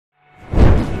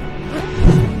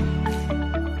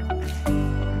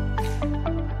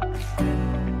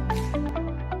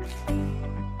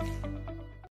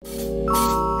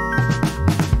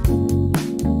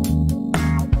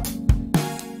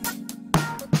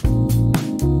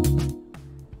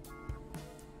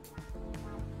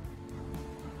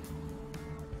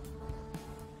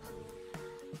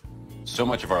So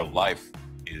much of our life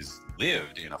is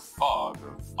lived in a fog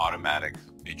of automatic,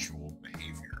 habitual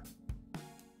behavior.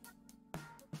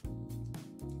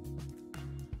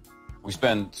 We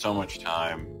spend so much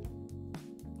time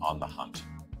on the hunt,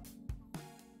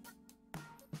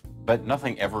 but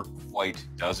nothing ever quite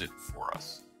does it for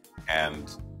us.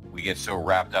 And we get so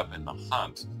wrapped up in the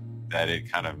hunt that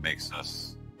it kind of makes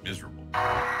us miserable.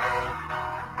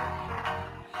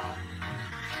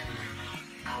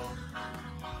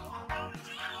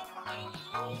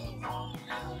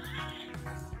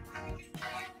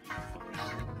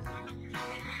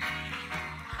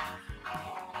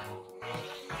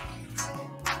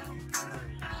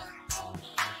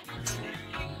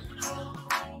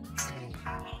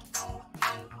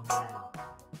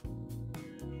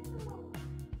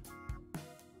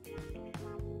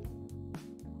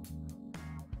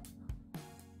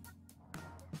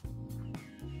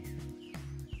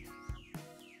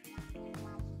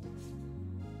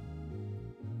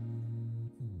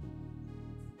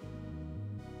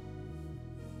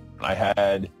 I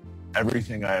had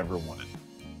everything I ever wanted.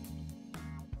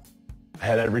 I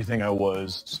had everything I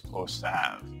was supposed to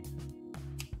have.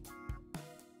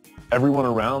 Everyone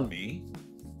around me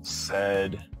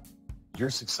said, "You're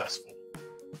successful."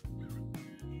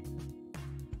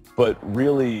 But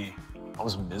really, I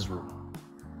was miserable.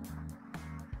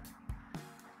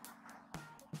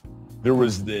 There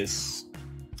was this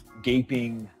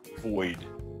gaping void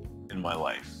in my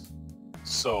life.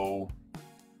 So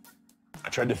I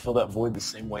tried to fill that void the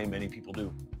same way many people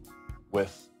do,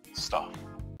 with stuff.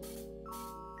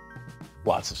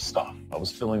 Lots of stuff. I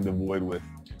was filling the void with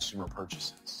consumer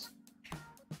purchases.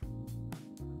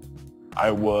 I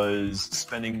was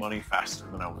spending money faster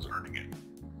than I was earning it,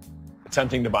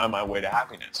 attempting to buy my way to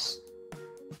happiness.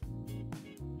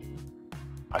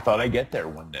 I thought I'd get there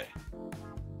one day.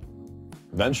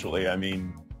 Eventually,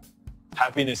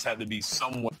 happiness had to be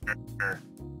somewhere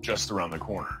just around the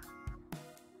corner.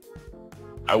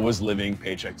 I was living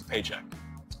paycheck to paycheck,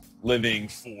 living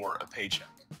for a paycheck,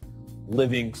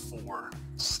 living for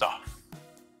stuff.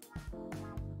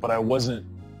 But I wasn't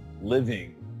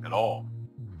living at all.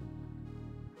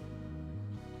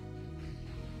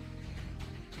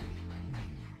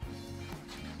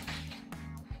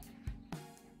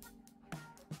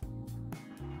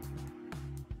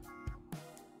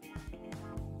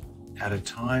 At a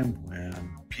time when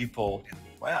people in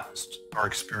the West are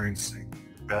experiencing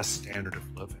best standard of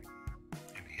living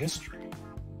in history,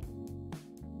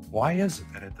 why is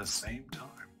it that at the same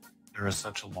time there is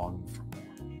such a longing for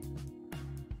more?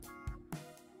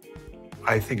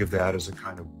 I think of that as a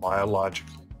kind of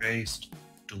biologically based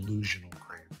delusional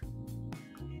craving.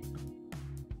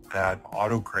 That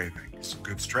auto-craving is a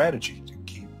good strategy to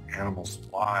keep animals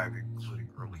alive, including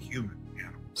early human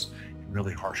animals, in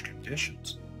really harsh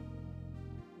conditions.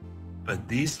 But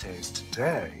these days,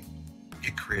 today,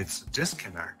 it creates a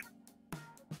disconnect.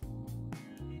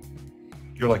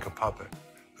 You're like a puppet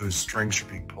whose strings are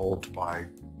being pulled by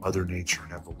Mother Nature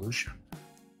and evolution,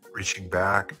 reaching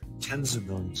back tens of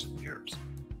millions of years.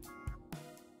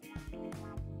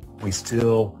 We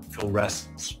still feel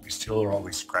restless. We still are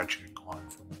always scratching and clawing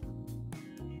for more.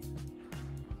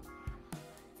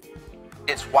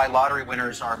 It's why lottery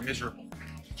winners are miserable.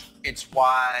 It's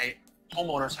why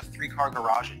homeowners have 3-car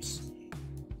garages.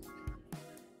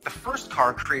 The first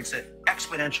car creates an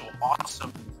exponential,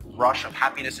 awesome rush of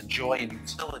happiness and joy and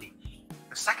utility.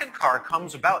 The second car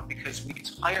comes about because we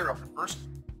tire of the first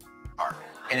car.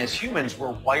 And as humans,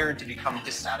 we're wired to become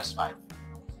dissatisfied.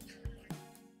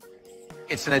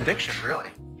 It's an addiction, really.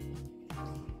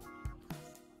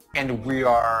 And we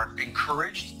are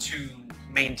encouraged to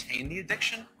maintain the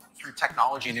addiction through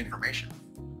technology and information.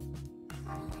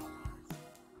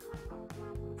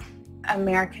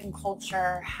 American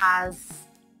culture has,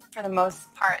 for the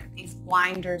most part, these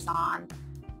blinders on.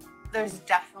 There's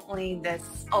definitely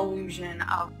this illusion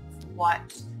of what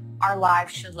our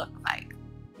lives should look like,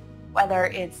 whether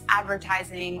it's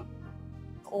advertising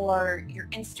or your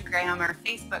Instagram or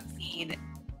Facebook feed.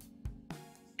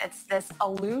 It's this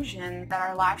illusion that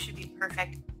our lives should be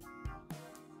perfect.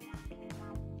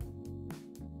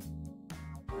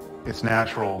 It's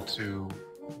natural to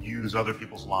use other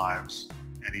people's lives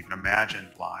and even imagined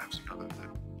lives, the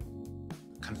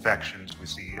confections we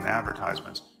see in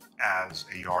advertisements, as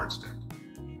a yardstick.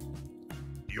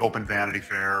 You open Vanity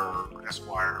Fair or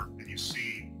Esquire and you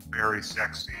see very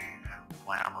sexy and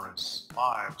glamorous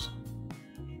lives.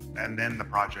 And then the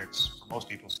projects, for most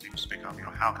people, seems to become,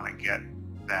 how can I get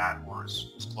that, or as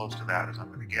close to that as I'm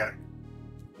going to get?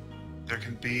 There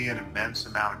can be an immense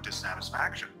amount of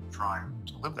dissatisfaction trying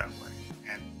to live that way.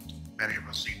 And many of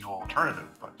us see no alternative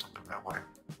but to live that way.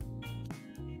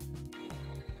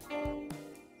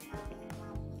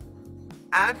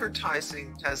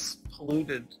 Advertising has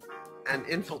polluted and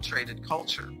infiltrated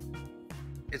culture.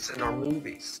 It's in our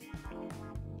movies.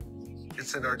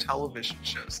 It's in our television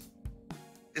shows.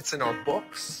 It's in our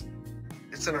books.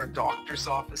 It's in our doctor's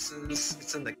offices.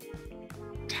 It's in the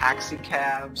taxi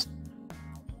cabs.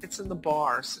 It's in the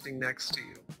bar sitting next to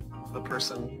you. The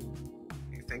person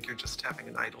you think you're just having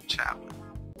an idle chat with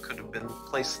could have been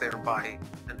placed there by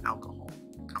an alcohol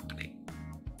company.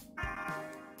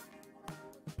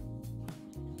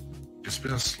 It's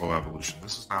been a slow evolution.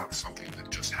 This is not something that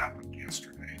just happened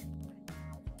yesterday.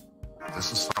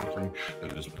 This is something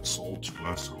that has been sold to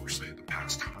us over, say, the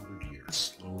past 100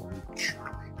 years, slowly but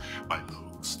surely, by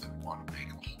those that want to make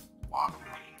a whole lot of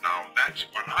money. Now that's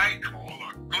what I call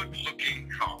a good-looking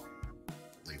car.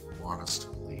 They want us to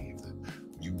believe that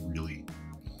you really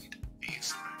need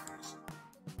these things.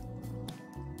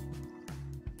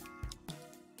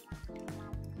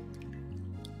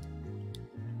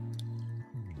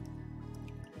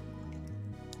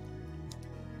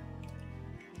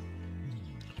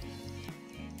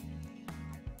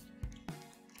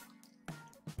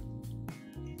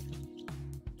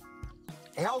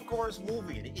 Al Gore's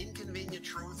movie, An Inconvenient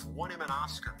Truth, won him an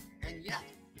Oscar. And yet,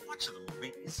 much of the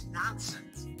movie is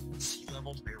nonsense. Sea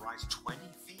levels may rise 20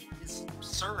 feet is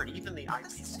absurd. Even the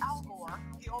This is Al Gore.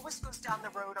 He always goes down the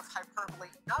road of hyperbole.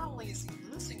 Not only is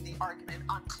he losing the argument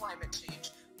on climate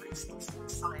change, but he's losing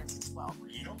science as well.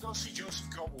 You don't go see Joseph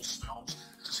Goebbels' films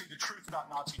to see the truth about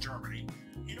Nazi Germany.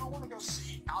 You don't want to go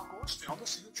see Al Gore's film to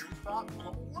see the truth about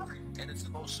global warming. And it's the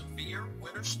most severe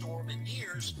winter storm in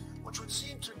years, which would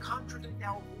seem to contradict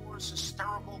Al Gore's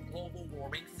hysterical global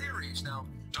warming theories. Now,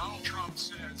 Donald Trump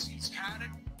says he's had it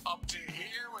up to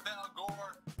here with Al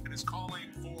Gore and is calling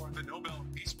for the Nobel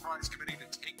Peace Prize Committee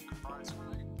to take the prize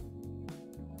away.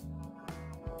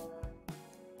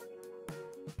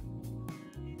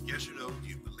 Yes or no, do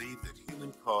you believe that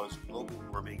human-caused global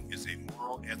warming is a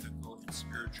moral, ethical, and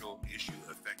spiritual issue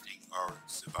affecting our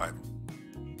survival?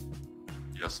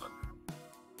 Yes, I do.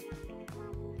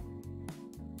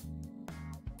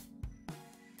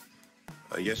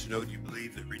 Yes or no, do you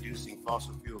believe that reducing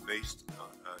fossil fuel-based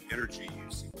energy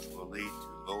usage will lead to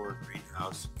lower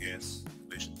greenhouse gas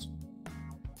emissions?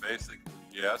 Basically,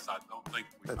 yes. I don't think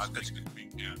we, That's- I think that we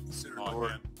can. Consider Oh, lower-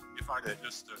 and if I could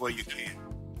just... Well, you can.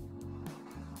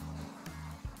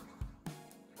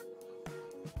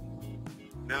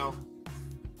 Now,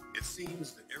 it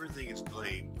seems that everything is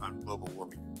blamed on global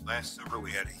warming. Last summer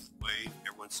we had a heat wave.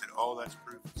 Everyone said, oh, that's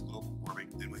proof it's global warming.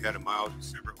 Then we had a mild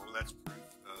December. Oh, that's proof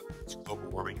global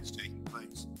warming is taking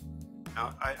place.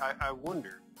 Now, I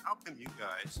wonder, how come you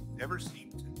guys never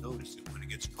seem to notice it when it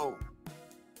gets cold?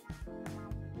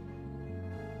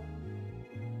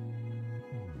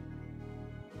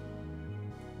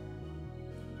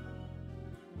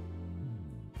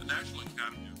 The National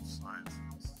Academy of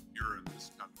Sciences here in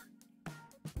this country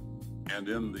and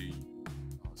in the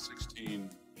 16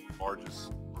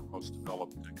 largest or most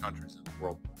developed countries in the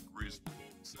world agrees with the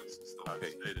consensus that I've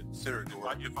stated. Senator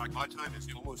Gore, If I my time is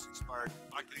almost expired.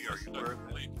 Are you aware of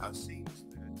that? It seems that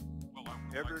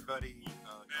everybody,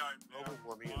 global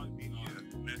warming and the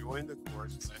media, join the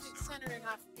chorus. Senator,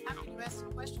 how can you ask a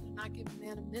question and not give a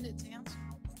man a minute to answer?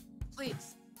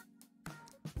 Please.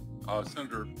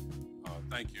 Senator,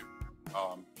 thank you.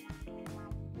 I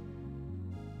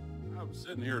was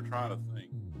sitting here trying to think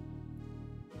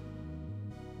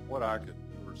what I could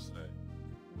ever say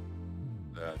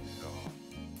that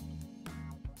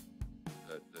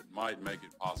that might make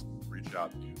it possible to reach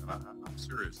out to you, and I'm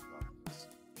serious about this.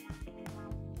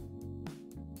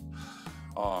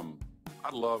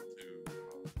 I'd love to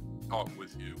talk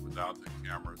with you without the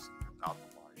cameras, without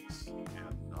the lights, and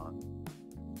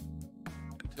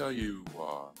tell you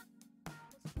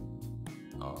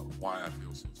why I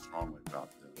feel so strongly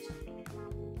about this.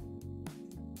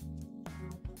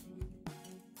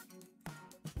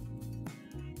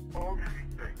 Okay.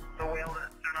 The whale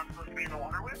that they're not supposed to be in the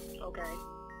water with? Okay.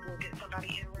 We'll get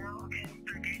somebody in now. Okay.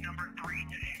 Through gate number 3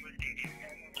 to shoot with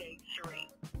gate 3.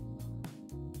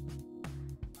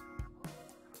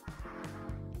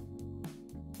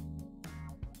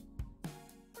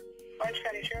 Orange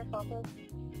County Sheriff's Office.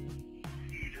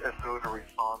 SO to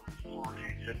respond for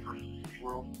J6 for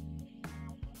SeaWorld.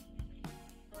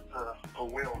 A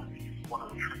whale, one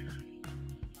of the trainers.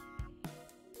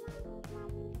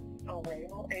 A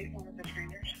whale ate one of the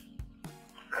trainers?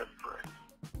 That's correct.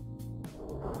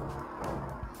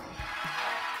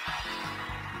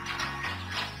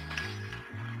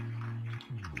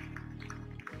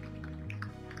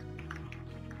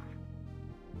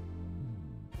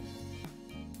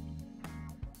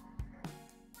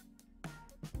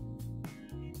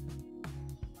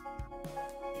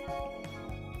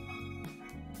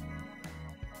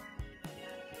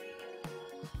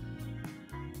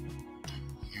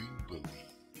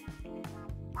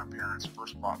 parents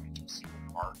first brought me to a single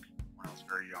park when I was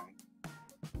very young.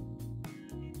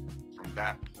 From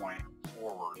that point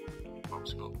forward, I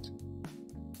was hooked.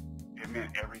 It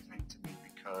meant everything to me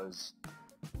because,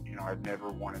 you know, I'd never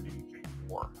wanted anything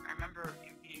more. I remember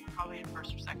being probably in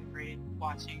first or second grade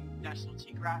watching National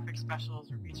Geographic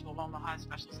specials or Beach of Omaha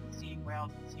specials and seeing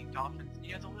whales and seeing dolphins.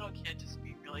 You know, as a little kid, just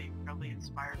being really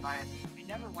inspired by it. I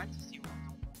never went to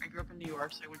SeaWorld. I grew up in New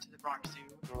York, so I went to the Bronx Zoo.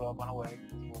 Grew up on a lake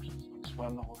with horses,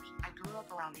 swam the horses. I grew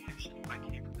up around the ocean. I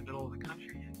came from the middle of the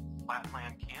country in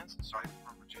Flatland, Kansas. So I'm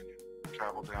from Virginia.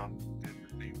 Traveled down, did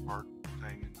the theme park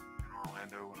thing in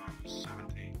Orlando when I was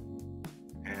 17,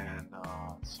 and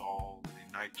saw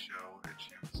the night show at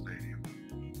Shea Stadium.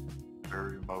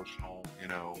 Very emotional, you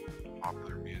know,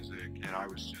 popular music, and I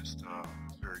was just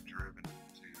very driven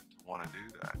to want to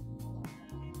do that.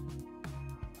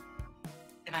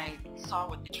 And I saw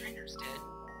what the trainers did,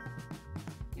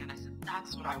 and I said,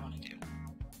 that's what I want to do.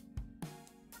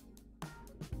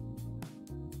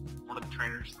 One of the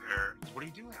trainers there, what are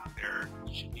you doing out there?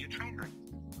 You should be a trainer.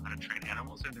 I'm going to train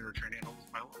animals, and never trained animals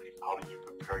in my life. How do you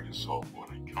prepare yourself for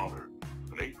an encounter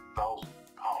with an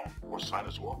 8,000-pound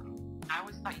horse-sized orca? I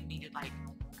always thought you needed like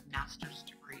a master's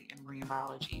degree in marine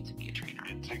biology to be a trainer.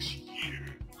 It takes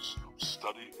years of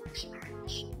study and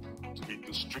experience to meet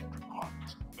the strict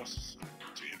requirements necessary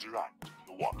to interact in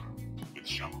the water with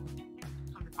shallow.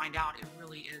 Come to find out, it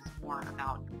really is more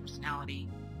about your personality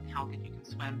and how good you can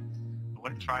swim. I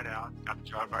went and tried out, got the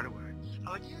job right away.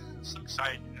 I was like, yeah, I'm so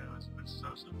excited, you know, I was so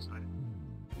excited.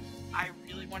 I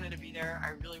really wanted to be there.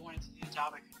 I really wanted to do the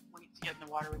job. I couldn't wait to get in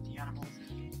the water with the animals.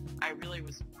 I really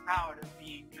was proud of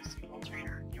being a SeaWorld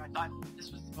trainer. You know, I thought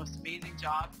this was the most amazing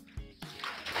job.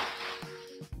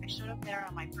 I showed up there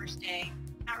on my first day,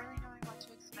 not really knowing what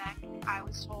to expect. I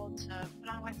was told to put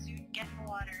on a wetsuit, get in the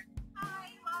water. Hi,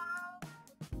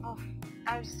 Mom! Oh,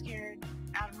 I was scared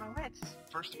out of my wits.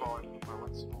 First of all, I put my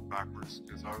wetsuit on backwards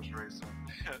because I was raised on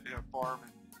a farm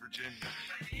in Virginia.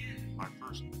 My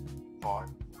first thought,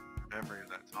 memory of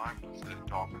that time was that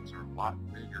dolphins are a lot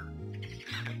bigger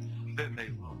than they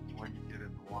look when you get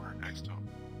in the water next to them.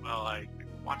 Well, I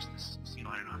watched this sea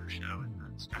lion otter show, and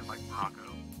it's kind of like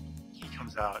Morocco. He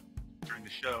comes out during the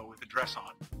show with a dress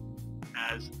on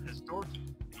as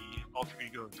Dorothy, the alter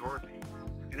ego of Dorothy,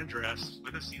 in a dress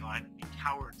with a sea lion, a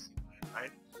coward sea lion,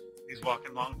 right? He's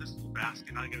walking along with this little basket,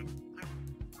 and I go, I would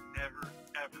never,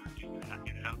 ever do that,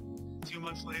 you know? 2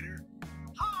 months later,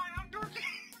 hi, I'm Dorothy!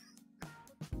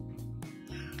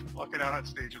 Walking out on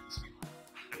stage with the sea lion.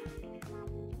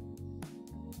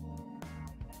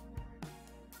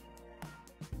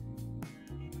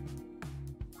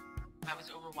 I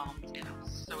was overwhelmed and I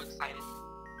was so excited.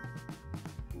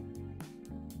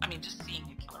 I mean, just seeing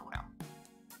a killer whale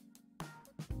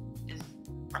is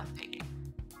breathtaking.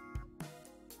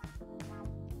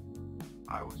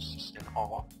 I was just in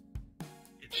awe.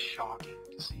 It's shocking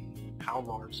to see how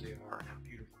large they are and how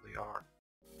beautiful they are.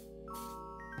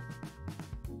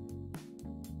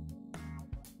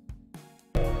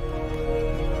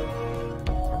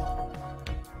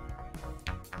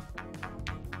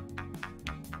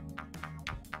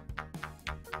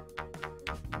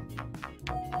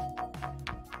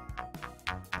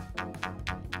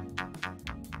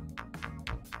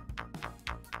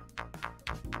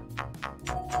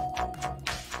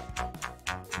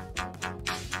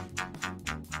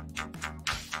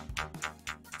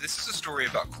 This is a story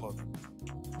about clothing.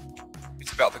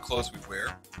 It's about the clothes we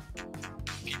wear,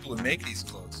 people who make these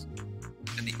clothes,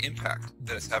 and the impact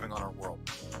that it's having on our world.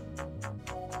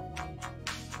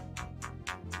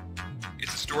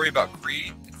 It's a story about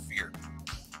greed and fear,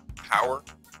 power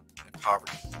and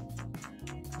poverty.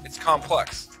 It's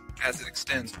complex as it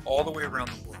extends all the way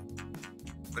around the world,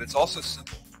 but it's also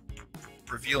simple,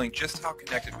 revealing just how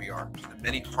connected we are to the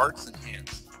many hearts and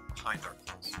hands behind our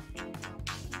clothes.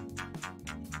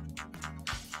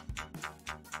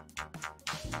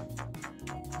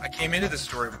 I came into this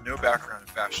story with no background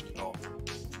in fashion at all,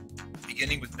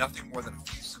 beginning with nothing more than a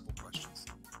few simple questions.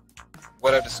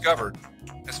 What I've discovered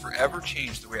has forever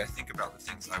changed the way I think about the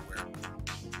things I wear,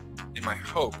 and my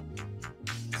hope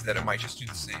is that it might just do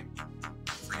the same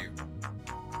for you.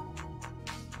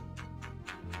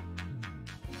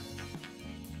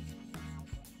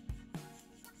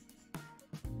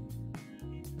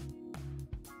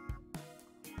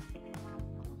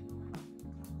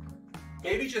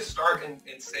 Maybe just start and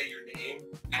say your name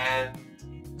and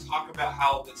talk about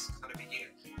how this kind of began.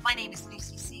 My name is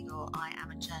Lucy Siegel. I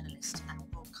am a journalist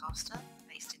and broadcaster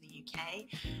based in the UK,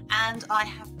 and I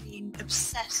have been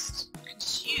obsessed,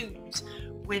 consumed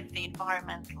with the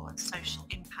environmental and social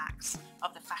impacts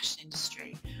of the fashion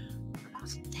industry for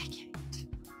about a decade.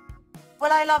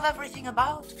 Well, I love everything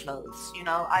about clothes. You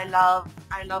know, I love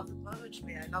the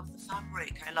poetry. I love the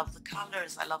fabric. I love the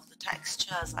colors. I love the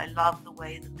textures. I love the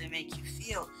way that they make you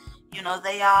feel. You know,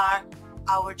 they are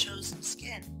our chosen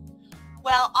skin.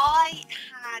 Well, I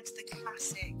had the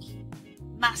classic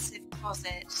massive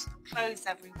closet, clothes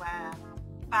everywhere,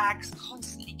 bags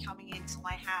constantly coming into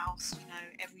my house, you know,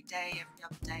 every day, every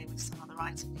other day with some other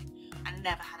item in, and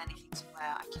never had anything to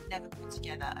wear. I could never put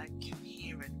together a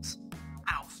coherent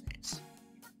outfit.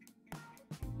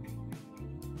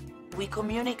 We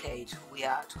communicate who we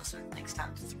are to a certain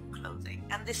extent through clothing,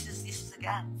 and this is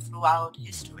again throughout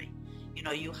history. You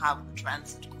know, you have the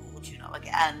trends that called, you know,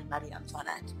 again, Marie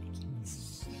Antoinette making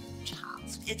these huge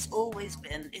hats. It's always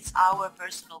been, it's our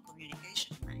personal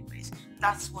communication in many ways.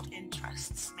 That's what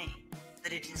interests me,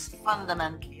 that it is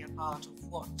fundamentally a part of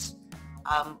what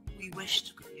we wish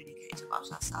to communicate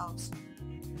about ourselves.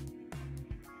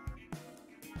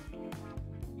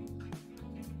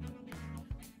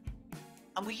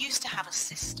 And we used to have a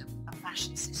system, a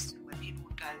fashion system, where people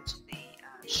would go to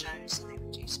the shows, so they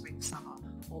would do spring, summer,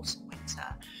 autumn,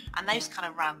 winter, and those kind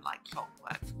of ran like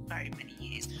clockwork for very many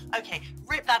years. Okay,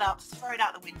 rip that up, throw it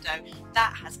out the window.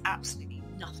 That has absolutely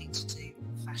nothing to do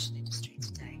with the fashion industry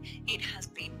today. It has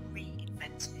been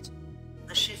reinvented.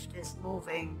 The shift is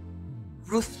moving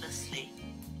ruthlessly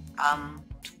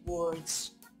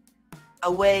towards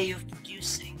a way of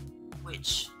producing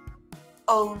which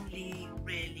only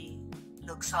really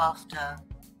looks after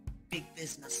big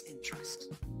business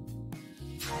interest.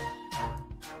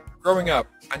 Growing up,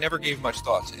 I never gave much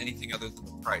thought to anything other than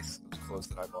the price of the clothes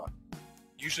that I bought,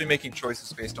 usually making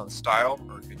choices based on style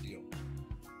or a good deal.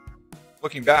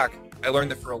 Looking back, I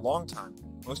learned that for a long time,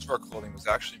 most of our clothing was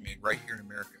actually made right here in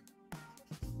America.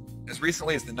 As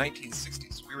recently as the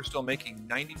 1960s, we were still making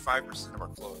 95% of our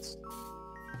clothes.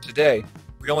 Today,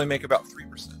 we only make about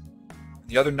 3%. And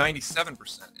the other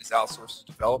 97% is outsourced to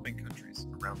developing countries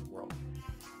around the world.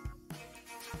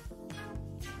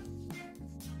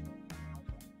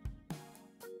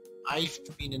 I've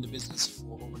been in the business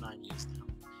for over 9 years now.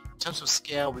 In terms of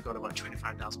scale, we've got about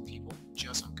 25,000 people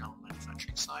just on our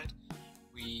manufacturing side.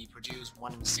 We produce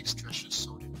 1 in 6 dresses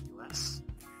sold in the US.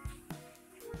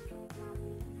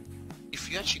 If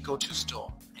you actually go to a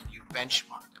store and you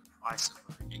benchmark the price of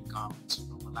a garment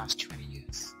over the last 20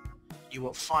 years, you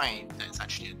will find that it's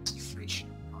actually a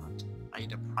deflationary product, i.e.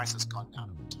 the price has gone down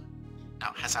over time.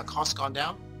 Now, has our cost gone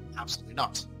down? Absolutely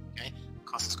not. Okay, the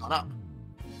cost has gone up.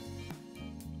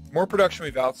 The more production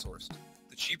we've outsourced,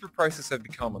 the cheaper prices have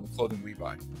become on the clothing we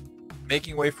buy,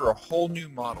 making way for a whole new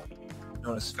model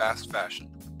known as fast fashion,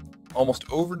 almost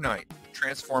overnight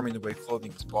transforming the way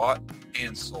clothing is bought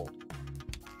and sold.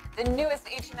 The newest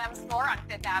H&M store on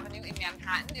 5th Avenue in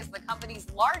Manhattan is the company's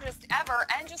largest ever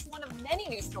and just one of many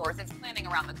new stores it's planning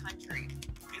around the country.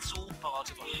 It's all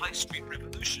part of a high street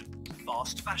revolution,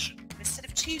 fast fashion. Instead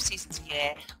of 2 seasons a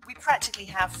year, we practically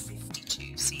have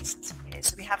 52 seasons a year.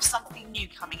 So we have something new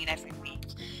coming in every week.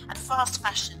 And fast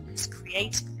fashion has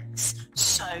created this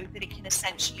so that it can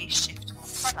essentially shift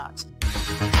product.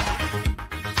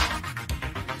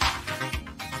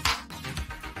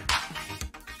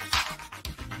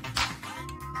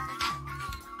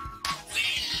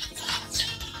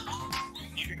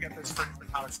 You can get this French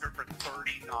metallic skirt for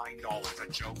 $39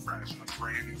 at Joe Fresh, a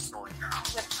brand new store in town.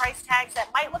 With price tags that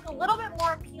might look a little bit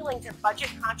more appealing to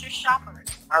budget-conscious shoppers.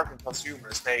 American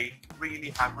consumers, they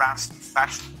really have grasped the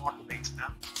fashion market of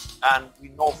H&M, and we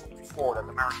know from before that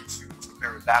American consumers are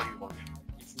very value-oriented.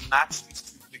 If you match these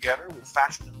two together with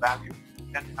fashion and value,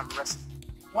 then you have a recipe.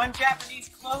 One Japanese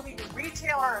clothing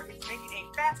retailer is making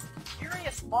a fast and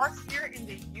furious mark here in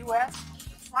the U.S.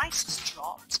 The price has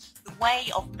dropped. The way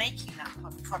of making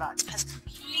that product has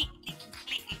completely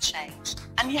changed.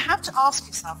 And you have to ask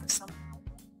yourself at some point,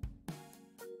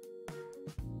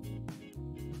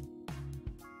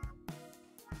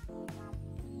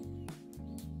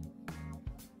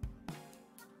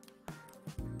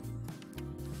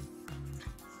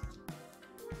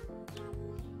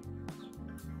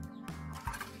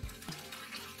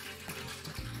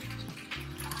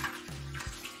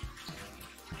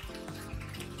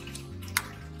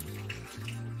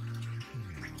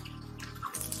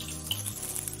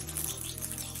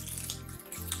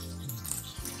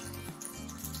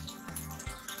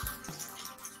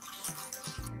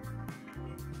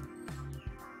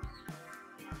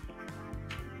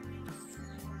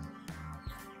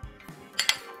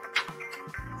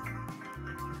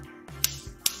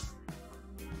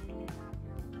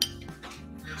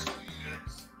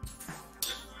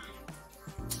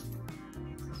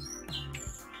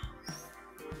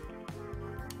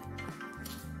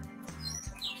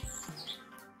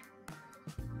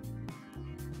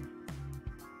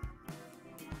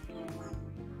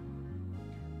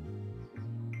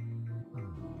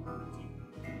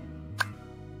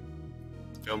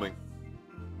 Filming.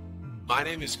 My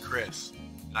name is Chris,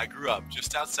 and I grew up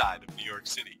just outside of New York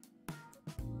City.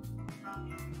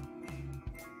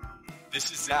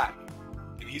 This is Zach,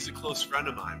 and he's a close friend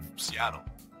of mine from Seattle.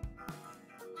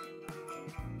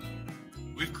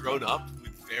 We've grown up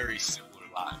with very similar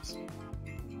lives.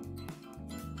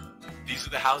 These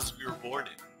are the houses we were born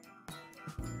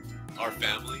in, our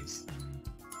families,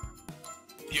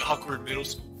 the awkward middle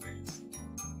school phase,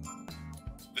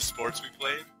 the sports we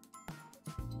played,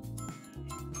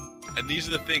 and these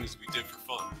are the things we did for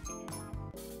fun.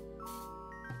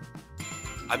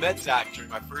 I met Zach during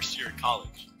my first year at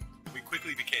college, and we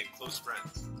quickly became close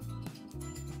friends.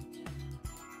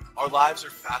 Our lives are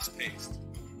fast-paced,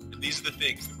 and these are the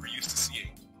things that we're used to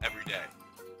seeing every day.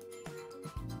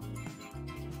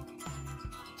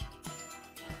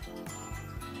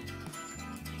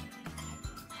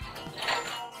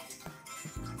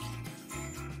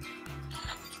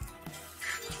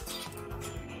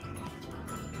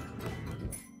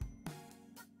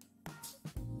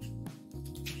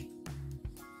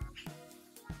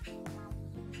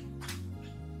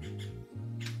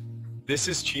 This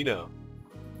is Chino.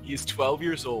 He is 12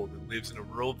 years old and lives in a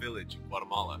rural village in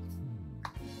Guatemala.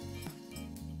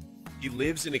 He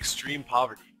lives in extreme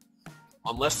poverty,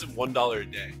 on less than $1 a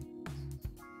day.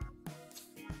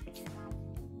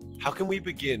 How can we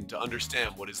begin to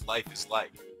understand what his life is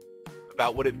like,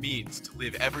 about what it means to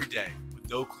live every day with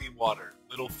no clean water,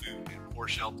 little food, and poor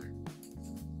shelter?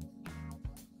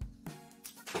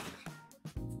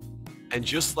 And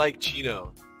just like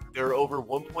Chino, there are over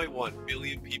 1.1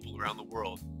 billion people around the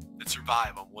world that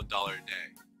survive on $1 a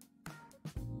day.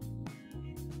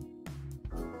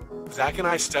 Zach and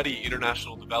I study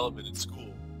international development in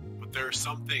school, but there are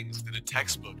some things that a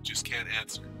textbook just can't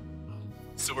answer.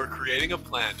 So we're creating a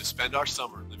plan to spend our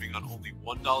summer living on only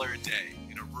 $1 a day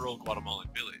in a rural Guatemalan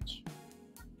village,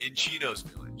 in Chino's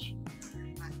village.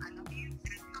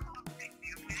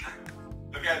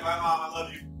 Okay, bye Mom, I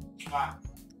love you. Bye.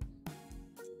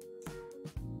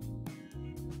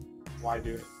 Why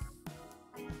do it?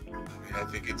 I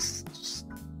think it's just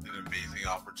an amazing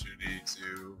opportunity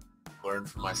to learn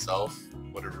for myself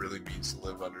what it really means to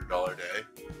live under $1 a day,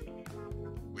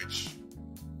 which,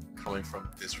 coming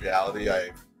from this reality, I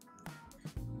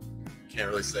can't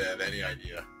really say I have any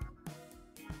idea.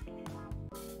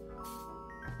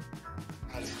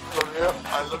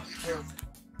 I love you too.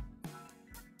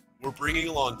 We're bringing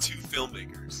along 2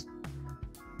 filmmakers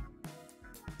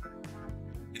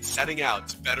and setting out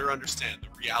to better understand the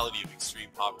reality of extreme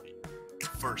poverty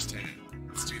firsthand.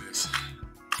 Let's do this.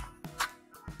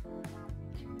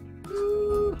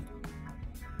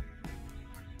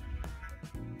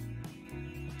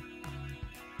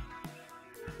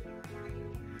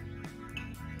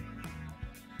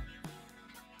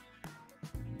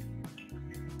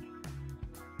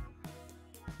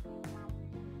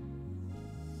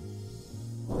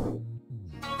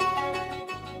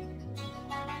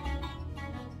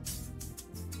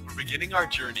 We're beginning our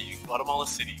journey in Guatemala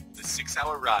City with a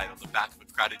 6-hour ride on the back of a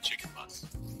crowded chicken bus.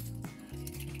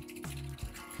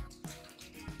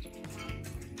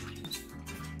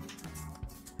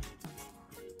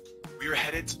 We are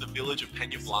headed to the village of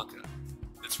Peña Blanca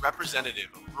that's representative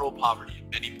of rural poverty in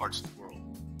many parts of the world.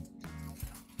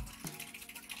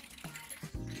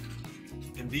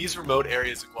 In these remote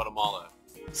areas of Guatemala,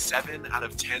 7 out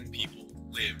of 10 people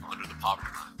live under the poverty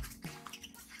line.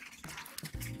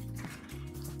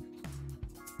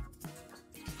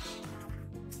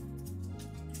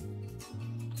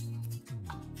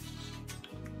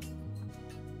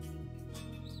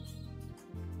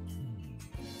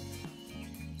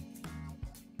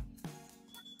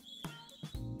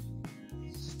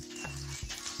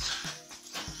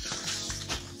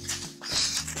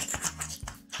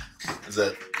 Is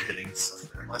that hitting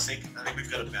somewhere? I think we've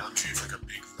got a boundary. It's like a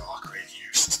big rock right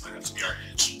here, so this might have to be our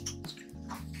edge.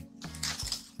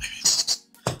 Maybe it's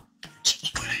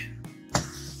just away.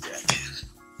 Yeah.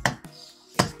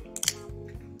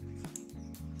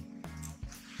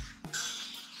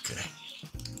 Okay.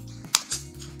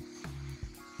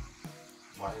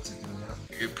 Why is it doing that?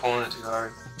 You're pulling it too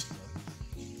hard.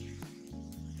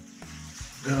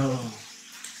 No.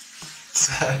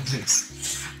 Sadness.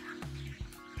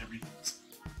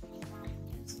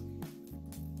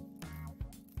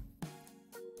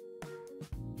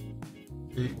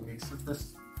 8 weeks with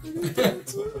this.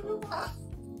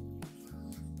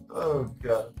 Oh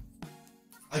god.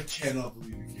 I cannot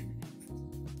believe it came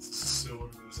together. This is so one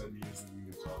of those ideas that we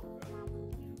could talk about.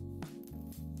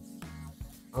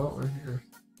 Oh, we're here.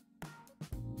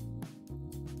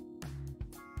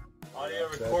 Audio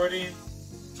recording.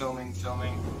 Filming.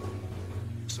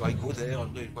 So I go there,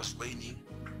 although it was raining.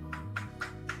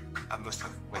 I must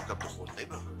have waked up the whole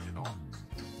neighborhood, you know.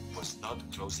 It was not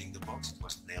closing the box, it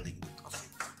was nailing the coffin.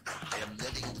 I am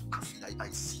nailing the coffin, I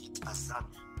see it as that.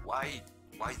 Why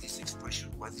this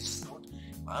expression, why this thought?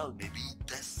 Well, maybe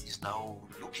death is now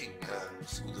looking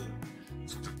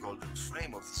through the golden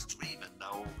frame of this dream, and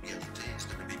now reality is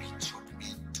going to maybe choke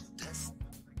me to death.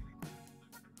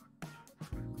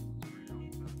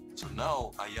 So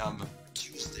now I am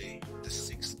Tuesday, the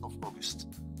 6th of August.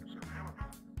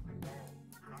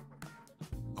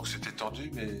 Donc c'était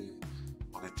tendu, mais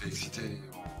on était excités,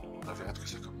 on avait hâte que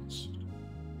ça commence.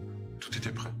 Tout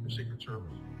était prêt. The Secret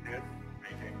Service did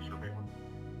maintain surveillance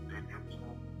stadiums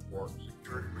for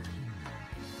security reasons.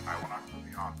 I will not go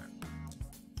beyond that.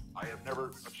 I have never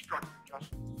obstructed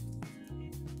justice.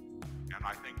 And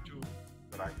I think, too,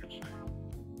 that I can say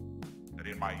that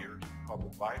in my years of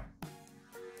public life,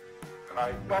 that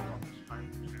I welcome this kind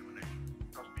of examination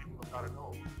because people have got to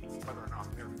know whether or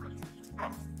not their president is a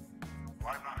crook.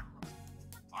 Well, I'm not a crook.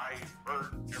 I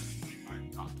earned everything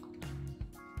I've got.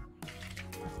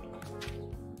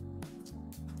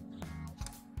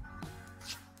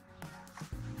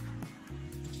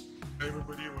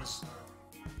 Everybody was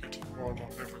getting more and more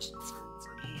nervous and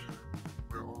Freddie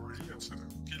we're all ready and said,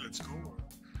 okay, let's go.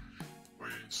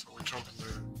 So we jumped in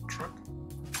the truck.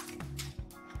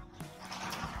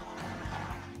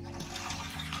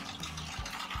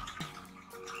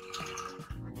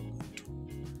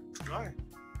 To die.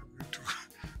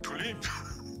 To live.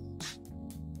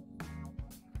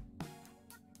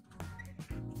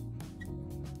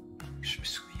 Je me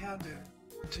souviens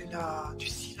du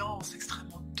silence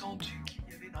extrêmement tendu qu'il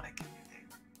y avait dans la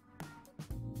camionnette.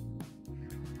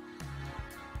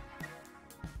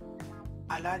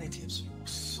 Alan était absolument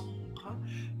sombre,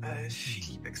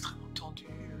 Philippe extrêmement tendu,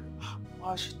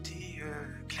 moi j'étais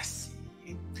glacée,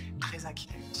 très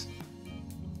inquiète.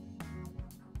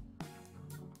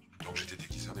 Donc j'étais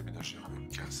déguisé en déménageur avec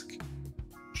casque,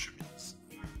 chemise,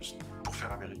 pour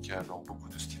faire américain, donc beaucoup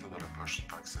de stylos dans la poche, il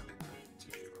paraît que ça allait être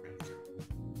typiquement américain.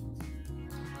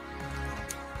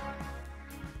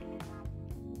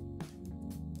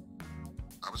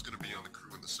 I was going to be on the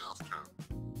crew in the South Town.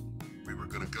 We were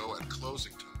going to go at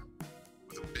closing time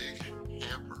with a big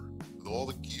hamper with all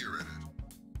the gear in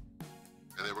it.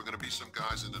 And there were going to be some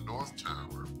guys in the North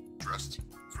Tower dressed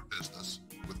for business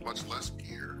with much less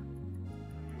gear.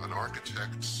 An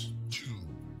architect's tube,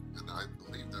 and I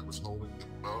believe that was holding the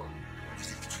bow.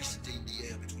 There's electricity in the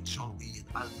air between Jean-Louis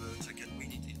and Albert. I can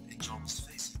read it in Jean's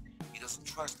face. He doesn't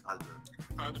trust Albert.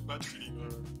 I had a bad feeling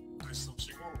there's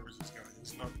something wrong with this guy.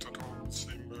 He's not at all the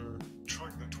same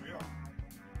track that we are.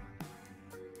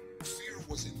 Fear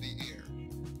was in the air.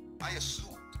 I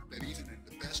assumed that even in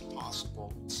the best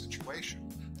possible situation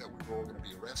that we were all going to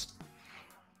be arrested.